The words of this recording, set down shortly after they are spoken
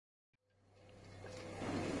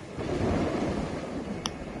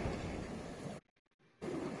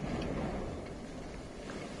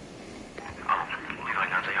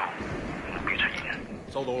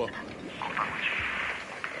收到啦。講翻回住，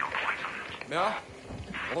有個起身。咩啊？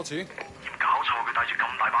好多錢？搞錯，佢帶住咁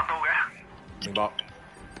大把刀嘅。明白。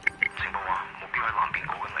情報話目標喺南邊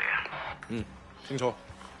過緊嚟啊。嗯，清楚。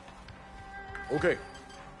OK，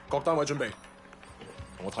 各單位準備，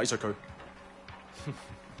同我睇實佢。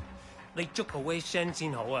你捉個 Wei Shen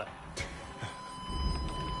先好啊。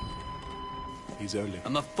He's only.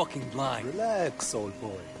 I'm not fucking blind. Relax, old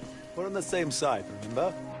boy. We're on the same side,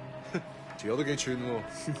 remember? 條友都幾串喎。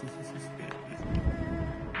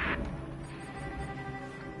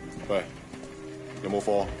喂，有冇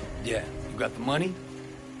貨 Yeah, you got the money?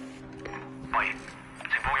 喂，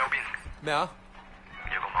情況有變。咩啊？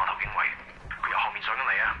有個碼頭警衛，佢由後面上緊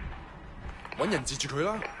嚟啊！揾人截住佢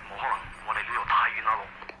啦。冇可能，我哋呢度太遠啦，路。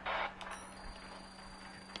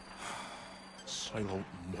細路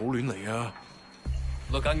唔好亂嚟啊！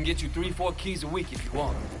 Look, I can get you 3-4 keys a week if you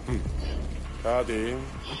want. 睇下點。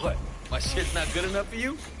What? My shit's not good enough for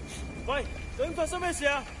you? 喂，究竟發生咩事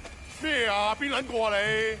啊？咩啊？邊撚個啊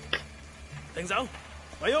你？停手，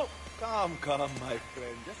咪喐！ Come, my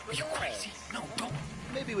friend. Just Are you crazy? No, don't.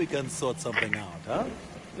 Maybe we can sort something out, huh?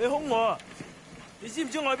 你兇我啊！你知唔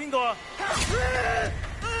知我係邊個啊？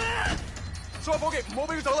所有伙計唔好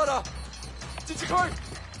俾佢走得啦！截住佢！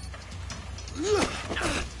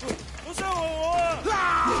好傷害我啊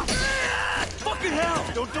 ！Fucking hell!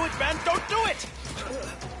 Don't do it, man! Don't do it!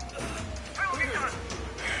 喺後面人，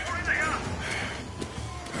我哋嚟啊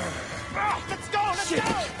Let's go! Let's go!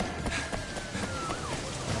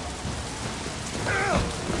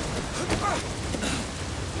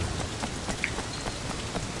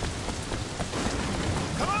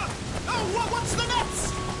 Come on! Oh, what's the nuts?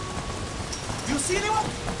 You see anyone?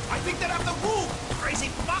 I think they're after Wu! Crazy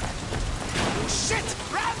fuck! Oh, shit!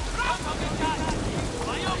 Run!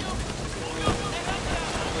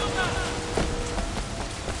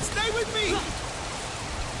 Stay with me!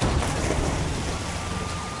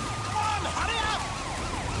 Come on, hurry up!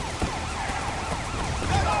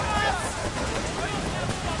 They're on us!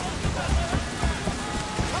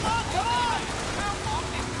 Come on, come on!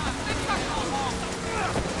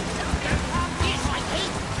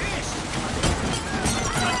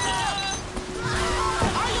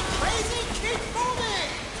 Are you crazy? Keep moving!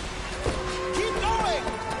 Keep going!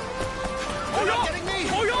 You're not getting me!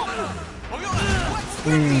 What's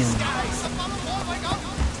with these guys? Oh my god!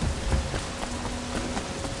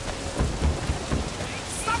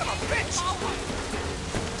 Son of a bitch!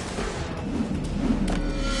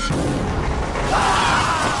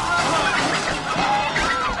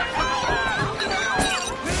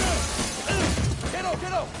 Get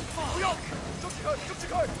out！ 好喐！捉住佢！捉住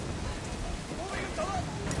佢！唔好俾佢走啦！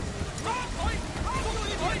捉佢！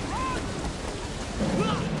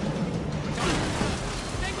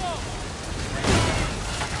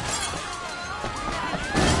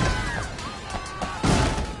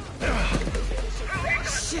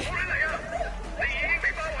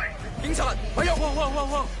警察，咪喐！我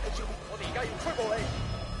哋而家要拘捕你。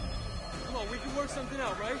Come on, we can work something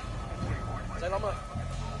out, right？ 唔使諗啦，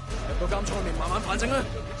入到監倉裏面慢慢反省啦。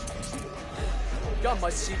而家唔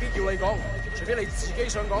係事必要你講，除非你自己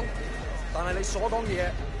想講，但係你所講嘅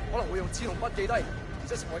嘢可能會用紙同筆記低，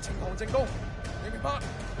即係成為呈堂證供，你明白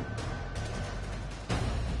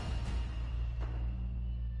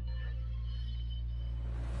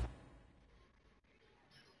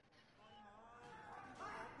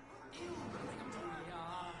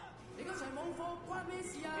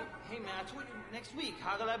？Hey man, I told you next week.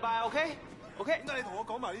 下個禮拜 OK? OK? 點解你同我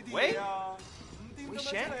講埋呢啲嘢啊？唔掂咁樣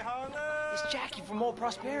出嚟行啦！ It's Jackie from Old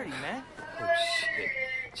Prosperity, man. Oh, shit.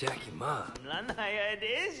 Jackie Ma. Lanaya, it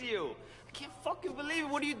is you. I can't fucking believe it.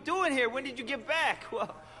 What are you doing here? When did you get back?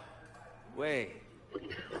 Well, wait.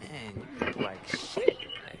 Man, you look like shit.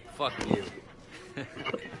 Hey, fuck you.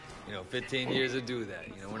 15 years to do that.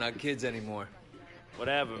 We're not kids anymore.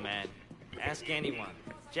 Whatever, man. Ask anyone.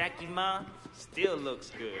 Jackie Ma still looks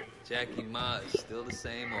good. Jackie Ma is still the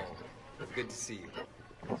same old. Good to see you.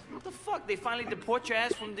 What the fuck? They finally deport your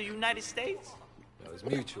ass from the United States? That was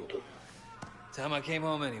mutual. Time I came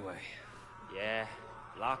home anyway. Yeah,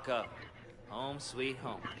 lock up. Home sweet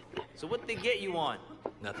home. So what they get you on?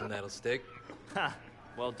 Nothing that'll stick. Ha!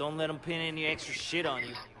 Well, don't let them pin any extra shit on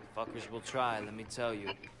you. Fuckers will try, let me tell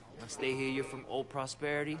you. Once they hear you're from Old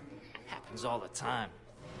Prosperity, happens all the time.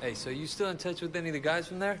 Hey, so you still in touch with any of the guys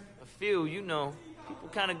from there? A few, you know. People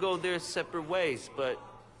kind of go their separate ways, but...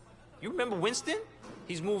 You remember Winston?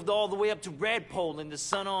 He's moved all the way up to Redpole in the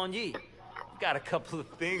Sun On Ye. Got a couple of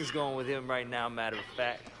things going with him right now, matter of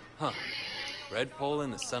fact. Huh. Redpole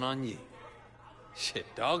and the Sun On Ye. Shit,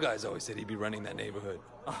 Dog Eyes always said he'd be running that neighborhood.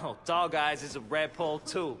 Oh, Dog Eyes is a Redpole,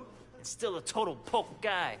 too. and still a total poke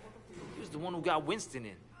guy. He was the one who got Winston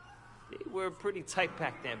in. They were pretty tight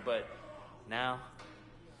back then, but now...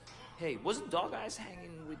 Hey, wasn't Dog Eyes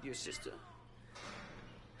hanging with your sister?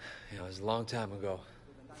 Yeah, it was a long time ago.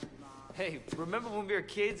 Hey, remember when we were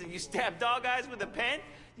kids and you stabbed Dog Eyes with a pen?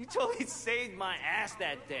 You totally saved my ass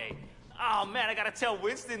that day. Oh, man, I gotta tell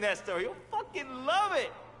Winston that story. He'll fucking love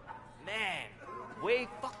it. Man, Wei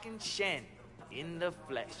fucking Shen in the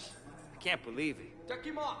flesh. I can't believe it. Jackie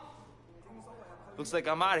Ma! Looks like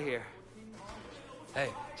I'm out of here. Hey,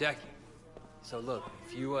 Jackie. So look,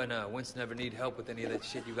 if you and Winston ever need help with any of that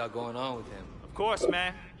shit you got going on with him... Of course,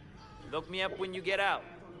 man. Look me up when you get out.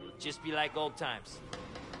 It'll just be like old times.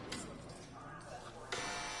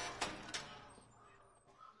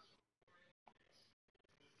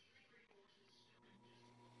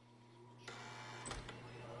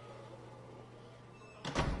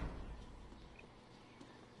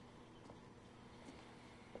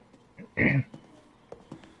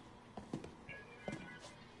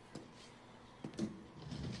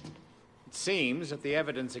 It seems that the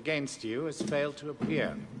evidence against you has failed to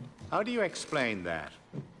appear. How do you explain that?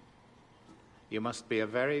 You must be a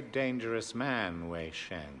very dangerous man, Wei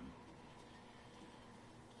Shen.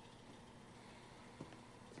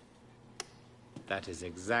 That is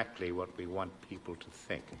exactly what we want people to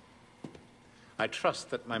think. I trust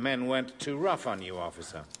that my men weren't too rough on you,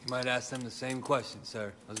 officer. You might ask them the same question,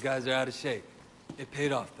 sir. Those guys are out of shape. It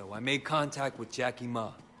paid off, though. I made contact with Jackie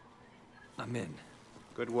Ma. I'm in.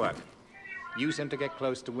 Good work. Use him to get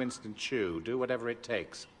close to Winston Chu. Do whatever it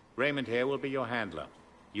takes. Raymond here will be your handler.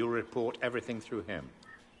 You'll report everything through him.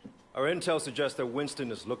 Our intel suggests that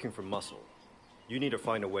Winston is looking for muscle. You need to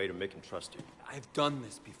find a way to make him trust you. I've done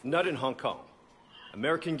this before. Not in Hong Kong.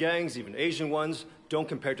 American gangs, even Asian ones, don't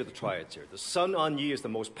compare to the triads here. The Sun On Yi is the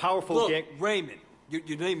most powerful gang... Look, Raymond.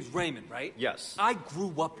 Your name's Raymond, right? Yes. I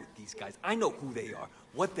grew up with these guys. I know who they are,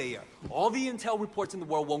 what they are. All the intel reports in the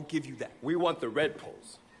world won't give you that. We want the Red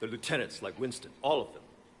Poles, the lieutenants like Winston, all of them.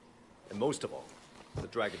 And most of all, the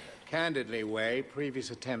Dragonhead. Candidly, Wei, previous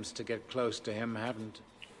attempts to get close to him haven't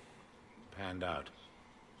panned out.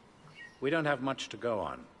 We don't have much to go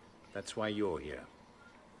on. That's why you're here.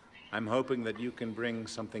 I'm hoping that you can bring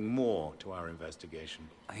something more to our investigation.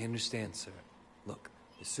 I understand, sir. Look,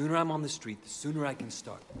 the sooner I'm on the street, the sooner I can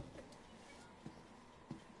start.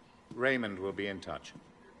 Raymond will be in touch.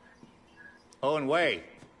 Oh, and Wei,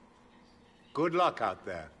 good luck out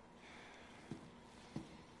there.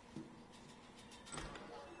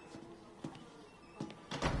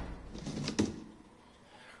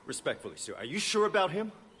 Respectfully, sir, are you sure about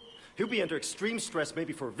him? He'll be under extreme stress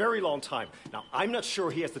maybe for a very long time. Now, I'm not sure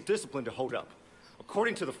he has the discipline to hold up.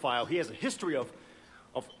 According to the file, he has a history of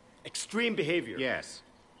extreme behavior. Yes,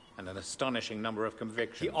 and an astonishing number of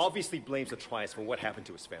convictions. He obviously blames the triads for what happened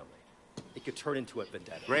to his family. It could turn into a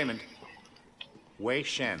vendetta. Raymond, Wei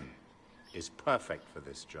Shen is perfect for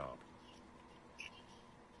this job.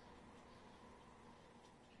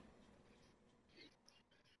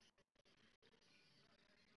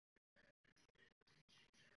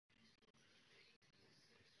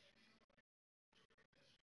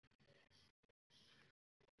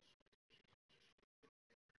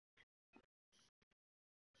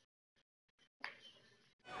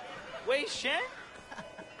 Wei Shen?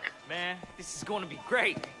 Man, this is going to be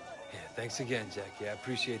great. Yeah, thanks again, Jackie. I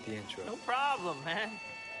appreciate the intro. No problem, man.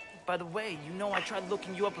 By the way, you know I tried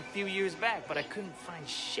looking you up a few years back, but I couldn't find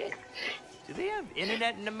shit. Do they have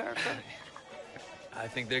internet in America? I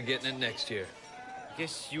think they're getting it next year.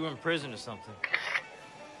 Guess you were in prison or something.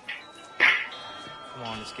 Come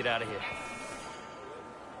on, let's get out of here.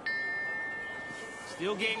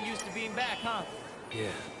 Still getting used to being back, huh? Yeah.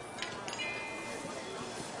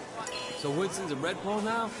 So Winston's a Red Pole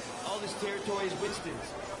now? All this territory is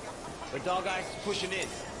Winston's. But Dog Eyes is pushing in.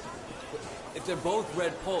 If they're both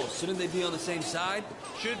Red Poles, shouldn't they be on the same side?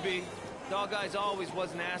 Should be. Dog Eyes always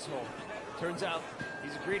was an asshole. Turns out,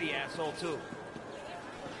 he's a greedy asshole, too.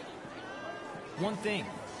 One thing.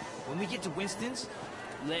 When we get to Winston's,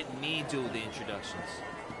 let me do the introductions.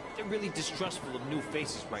 They're really distrustful of new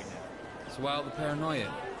faces right now. It's wild the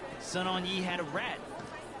paranoia. Sun On Yi had a rat.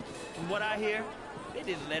 From what I hear, they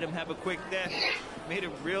didn't let him have a quick death. Made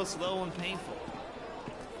it real slow and painful.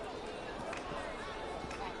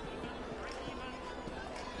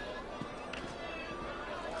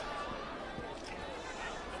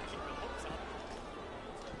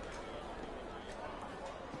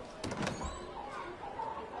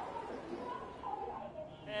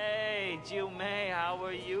 Hey, Jiu Mei, how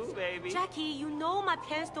are you, baby? Jackie, you know my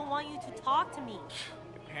parents don't want you to talk to me.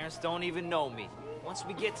 Your parents don't even know me. Once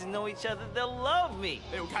we get to know each other, they'll love me.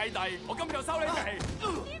 你條契弟，我今日就收你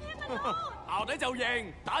皮。校底就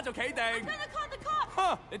認，打就企定。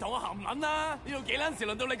哼！你同我含撚啦！呢度幾撚時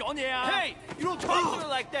輪到你講嘢啊 Hey, you don't talk to her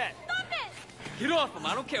like that. Get off him!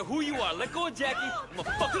 I don't care who you are. Let go of Jackie. I'm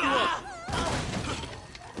gonna fuck you up.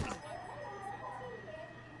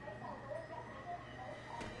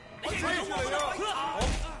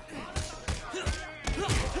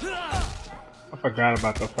 I forgot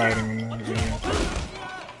about the fighting in that game.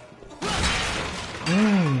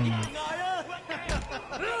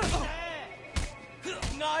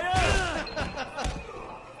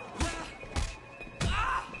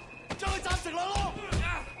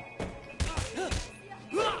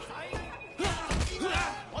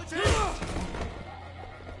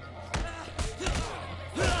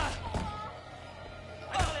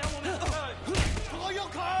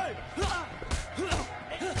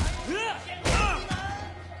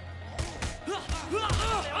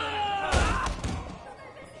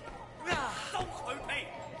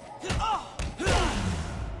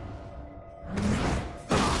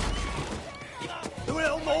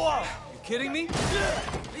 Kidding me?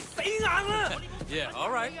 Yeah, all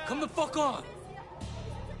right. Come the fuck on.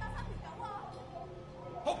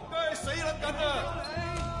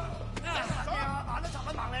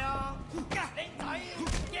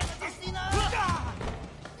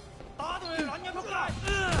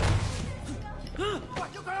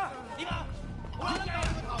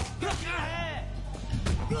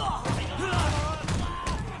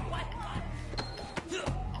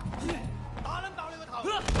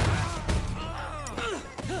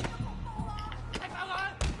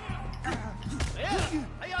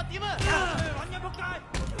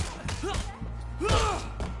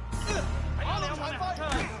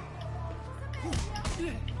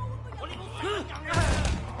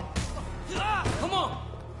 Come on!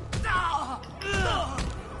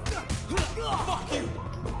 Fuck you!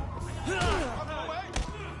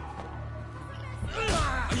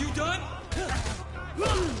 Are you done?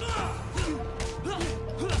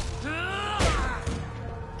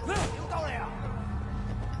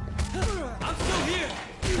 I'm still here!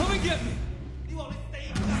 Come and get me!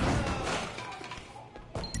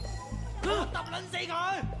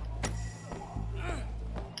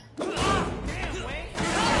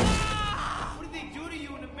 What did they do to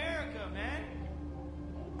you in America, man?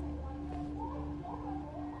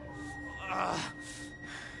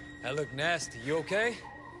 That look nasty. You okay?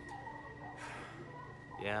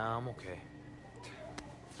 Yeah, I'm okay.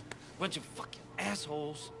 Bunch of fucking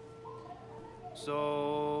assholes.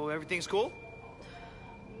 So, everything's cool?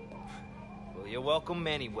 Well, you're welcome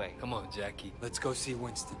anyway. Come on, Jackie. Let's go see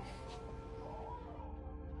Winston.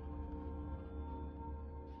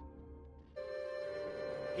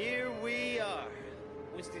 Here we are.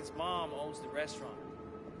 Winston's mom owns the restaurant.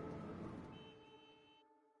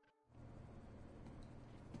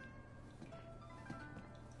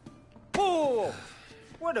 Oh!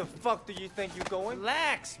 Where the fuck do you think you're going?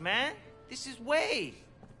 Relax, man. This is Wei.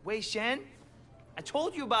 Wei Shen. I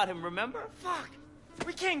told you about him, remember? Fuck!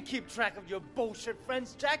 We can't keep track of your bullshit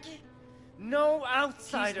friends, Jackie. No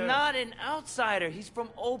outsider. He's not an outsider. He's from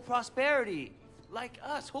old prosperity. Like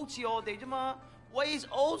us. Hochi all day. Wei's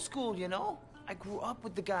old school, you know? I grew up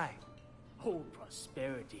with the guy. Old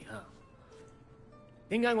prosperity, huh?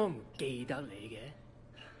 點解我唔記得你嘅？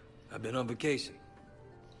 I've been on vacation.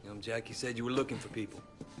 Jackie said you were looking for people.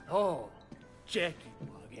 Oh, Jackie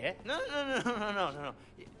話嘅。 No.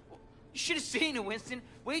 You should have seen it, Winston.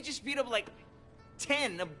 Wei just beat up like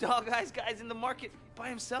 10 of Dog Eyes guys in the market by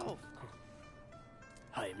himself.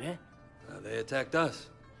 係咩？ They attacked us.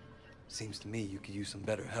 Seems to me you could use some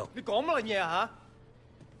better help. 你講乜嘢啊？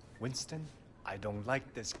 Winston, I don't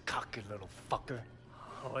like this cocky little fucker.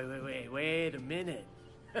 Wait a minute.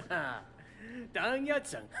 等一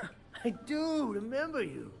陣 I do remember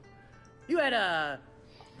you. You had a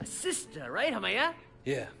sister, right? 係咪啊？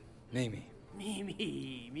 Yeah, Mimi.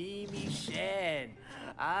 Mimi Shen.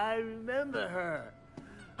 I remember her.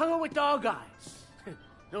 Hung out with Dog Eyes.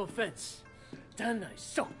 No offense. 真係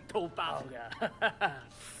熟到爆㗎。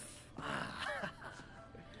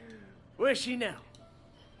Where's she now?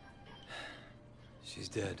 She's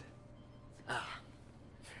dead.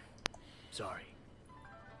 Sorry.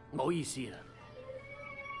 唔好意思啦。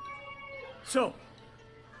So,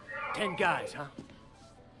 10 guys, huh?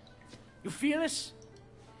 You feel this?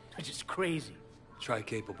 They're just crazy. Try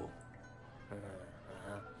capable.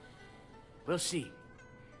 We'll see.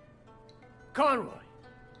 Conroy,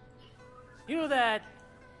 you know that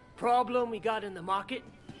problem we got in the market?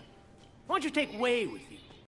 Why don't you take Wei with you?